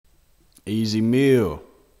Easy Meal,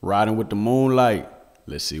 Riding with the Moonlight.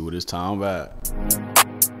 Let's see what it's talking about. Too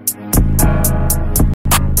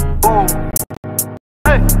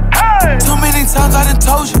many times I done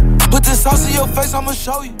told you, put the sauce in your face, I'ma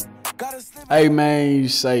show you. Hey man, you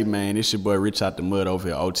say man, it's your boy Rich out the mud over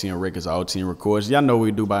here, OTM Records, OTM Records. Y'all know what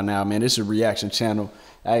we do by now, man. This is a reaction channel.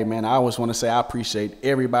 Hey man, I always want to say I appreciate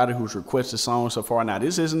everybody who's requested songs so far. Now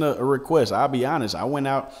this isn't a request, I'll be honest. I went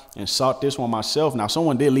out and sought this one myself. Now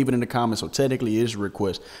someone did leave it in the comments, so technically it is a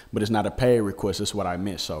request, but it's not a paid request. That's what I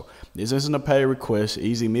meant. So this isn't a paid request.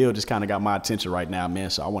 Easy Meal just kind of got my attention right now,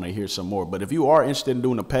 man. So I want to hear some more. But if you are interested in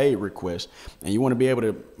doing a paid request and you want to be able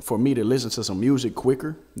to, for me to listen to some music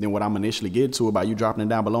quicker than what I'm initially getting to it by you dropping it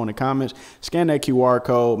down below in the comments, scan that QR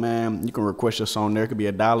code, man. You can request your song there. It could be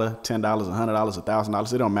 $1, $10, $100,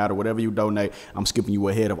 $1,000. It don't matter. Whatever you donate, I'm skipping you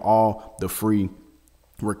ahead of all the free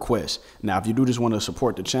requests. Now, if you do just want to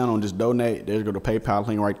support the channel and just donate, there's go to PayPal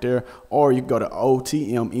link right there, or you can go to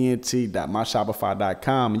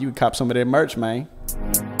otmnt.myshopify.com and you can cop some of that merch, man.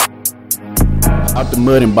 Out the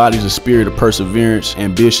Mud embodies a spirit of perseverance,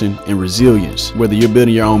 ambition, and resilience. Whether you're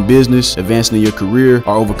building your own business, advancing in your career,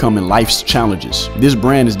 or overcoming life's challenges, this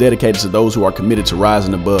brand is dedicated to those who are committed to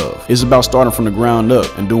rising above. It's about starting from the ground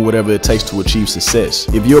up and doing whatever it takes to achieve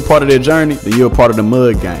success. If you're a part of their journey, then you're a part of the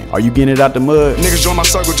mud gang. Are you getting it out the mud? Niggas join my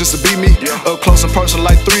circle just to beat me. Up close and personal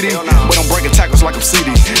like 3D. But I'm breaking tackles like I'm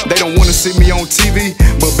CD. They don't want to see me on TV,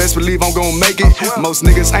 but best believe I'm gonna make it. Most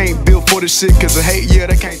niggas ain't built for this shit, cause of hate, yeah,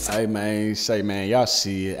 they can't. Hey man, say man, y'all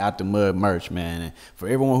see it, Out the Mud merch, man. And for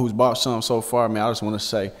everyone who's bought something so far, man, I just want to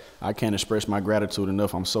say I can't express my gratitude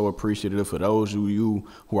enough. I'm so appreciative for those of you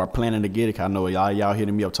who are planning to get it. I know y'all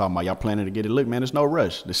hitting me up talking about y'all planning to get it. Look, man, there's no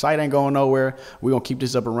rush. The site ain't going nowhere. We're going to keep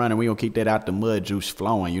this up and running. We're going to keep that Out the Mud juice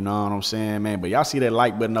flowing. You know what I'm saying, man? But y'all see that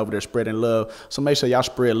like button over there spreading love. So make sure y'all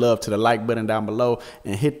spread love to the like button down below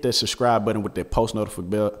and hit that subscribe button with that post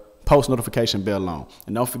notification bell on.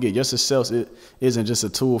 And don't forget, your success isn't just a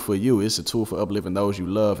tool for you. It's a tool for uplifting those you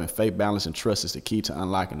love, and faith, balance, and trust is the key to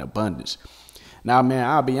unlocking abundance. Now, man,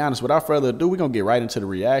 I'll be honest, without further ado, we're going to get right into the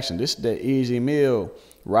reaction. This is that Easy Meal,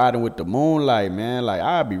 Riding with the Moonlight, man. Like,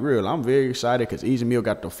 I'll be real, I'm very excited because Easy Meal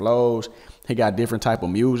got the flows. He got different type of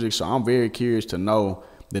music, so I'm very curious to know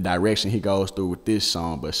the direction he goes through with this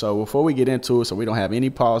song. But so before we get into it, so we don't have any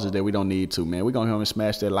pauses that we don't need to, man, we're going to go and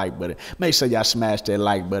smash that like button. Make sure y'all smash that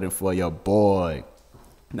like button for your boy.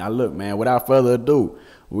 Now, look, man, without further ado,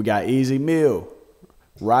 we got Easy Meal,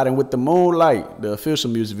 Riding with the Moonlight, the official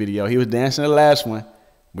music video. He was dancing in the last one.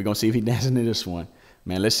 We're going to see if he's dancing in this one.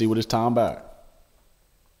 Man, let's see what it's talking about.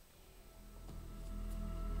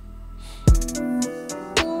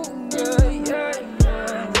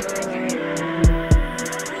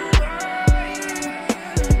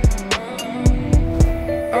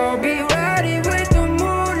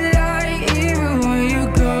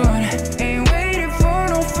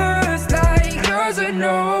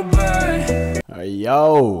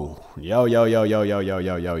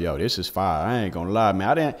 Yo, this is fire. I ain't gonna lie,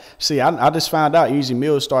 man. I just found out Easy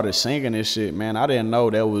Meal started singing this shit, man. I didn't know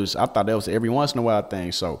that was, I thought that was every once in a while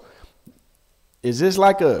thing. So is this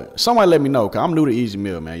like somebody let me know, cause I'm new to Easy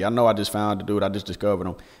Meal, man. Y'all know I just found the dude, I just discovered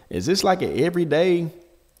him. Is this like an everyday,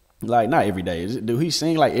 like not every day, do he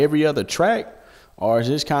sing like every other track? Or is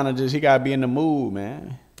this kind of just, he gotta be in the mood,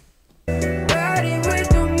 man?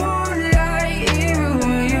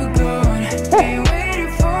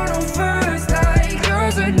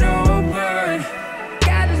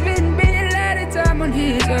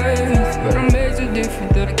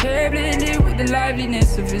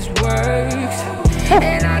 Liveliness of his works,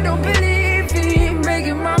 and I don't believe in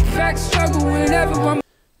making my facts struggle whenever I'm.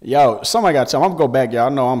 Yo, somebody got to tell me. I'm gonna go back, y'all. I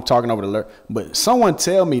know I'm talking over the alert, but someone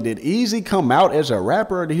tell me, did Easy come out as a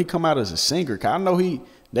rapper or did he come out as a singer? Cause I know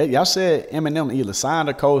y'all said Eminem either signed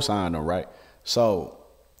or co-signed him, right? So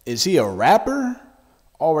is he a rapper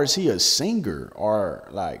or is he a singer, or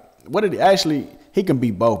like what did he actually? He can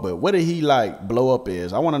be both, but what did he like blow up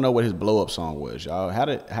as? I want to know what his blow up song was, y'all. How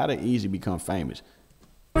did Easy become famous?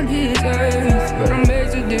 On his earth, but I'm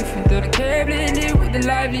made so different that I can't blend it with the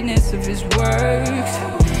liveliness of his works.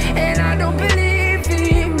 And I don't believe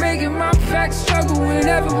in making my facts struggle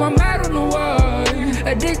whenever I'm out on the wall.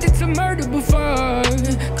 Addicted to murder before,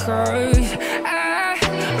 cause I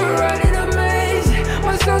run in a maze.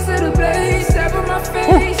 My soul's to the blaze, stab on my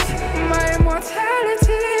face. My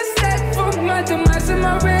immortality is set for my demise and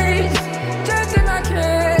my rage. Just in my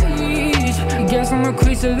cage. Guess I'm a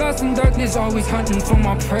creature lost in darkness, always hunting for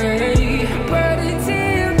my prey. But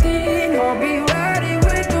until then, I'll be riding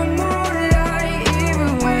with the moonlight.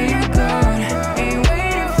 Even when you're gone, ain't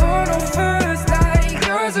waiting for no first light.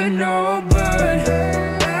 'Cause I know, but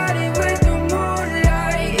riding with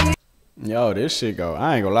yo, this shit go.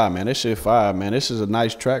 I ain't gonna lie, man. This shit fire, man. This is a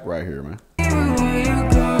nice track right here, man.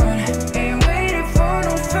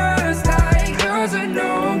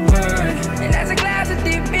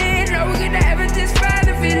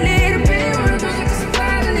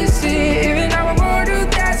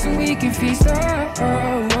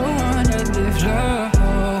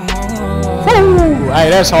 Hey,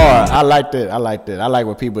 that's hard. I like that. I like that. I like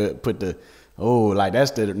when people put the, oh, like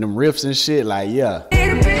that's them riffs and shit. Like, yeah. But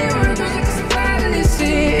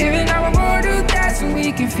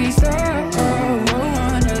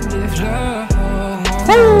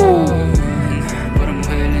I'm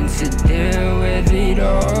willing to deal with it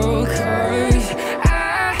all, 'cause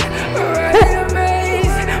I ride a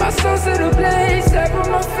maze. My soul's to the blaze, step on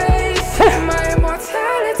my face. My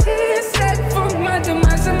immortality is set for my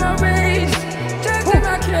demise and my rage. Just in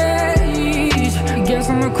my cage. I guess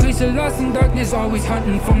I'm a creature lost in darkness, always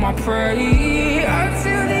hunting for my prey.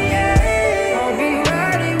 Until the end, I'll be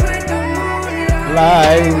riding with the moonlight.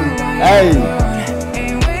 Like, hey.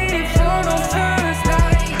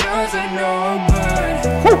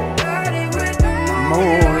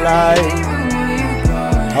 Moonlight.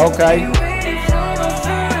 Okay.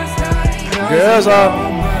 Girls are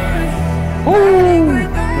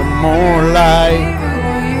the moonlight.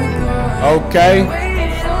 Okay.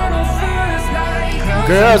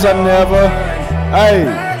 Girls are never. Hey.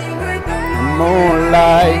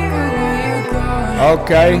 Moonlight.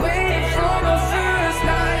 Okay.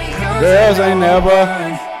 Girls ain't never.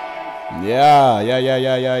 Yeah.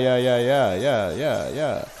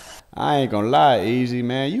 I ain't gonna lie, Easy,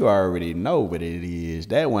 man. You already know what it is.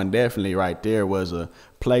 That one definitely right there was a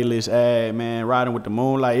playlist ad, man. Riding with the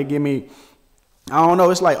Moonlight. It give me, I don't know.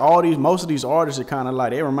 It's like most of these artists are kind of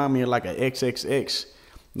like, they remind me of like a XXX.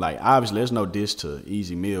 Like, obviously, there's no diss to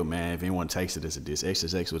Easy Mill, man. If anyone takes it as a diss,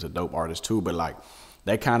 XXX was a dope artist too. But like,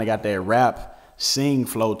 they kind of got that rap sing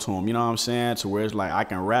flow to them. You know what I'm saying? To where it's like, I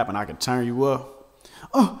can rap and I can turn you up.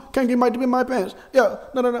 Oh, can't get my dip in my pants. Yeah,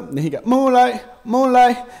 no. Then he got moonlight,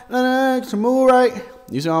 it's a moonlight.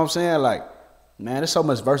 You see what I'm saying? Like, man, there's so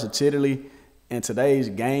much versatility in today's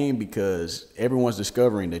game because everyone's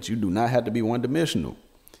discovering that you do not have to be one-dimensional.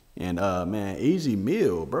 And, man, Easy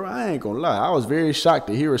Mill, bro, I ain't gonna lie. I was very shocked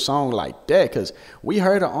to hear a song like that because we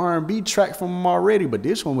heard an R&B track from him already, but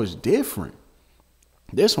this one was different.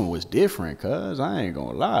 This one was different, cuz I ain't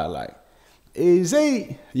gonna lie. Like,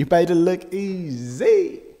 easy. You made it look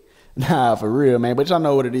easy. Nah, for real, man. But y'all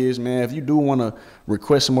know what it is, man. If you do want to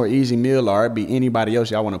request some more Easy Mill or it be anybody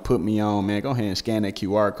else y'all want to put me on, man, go ahead and scan that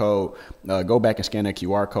QR code. Go back and scan that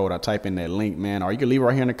QR code. I'll type in that link, man. Or you can leave it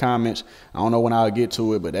right here in the comments. I don't know when I'll get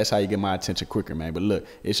to it, but that's how you get my attention quicker, man. But look,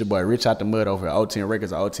 it's your boy Rich Out the Mud over at OTM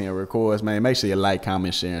Records or OTM Records, man. Make sure you like,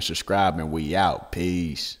 comment, share, and subscribe, and we out.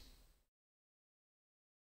 Peace.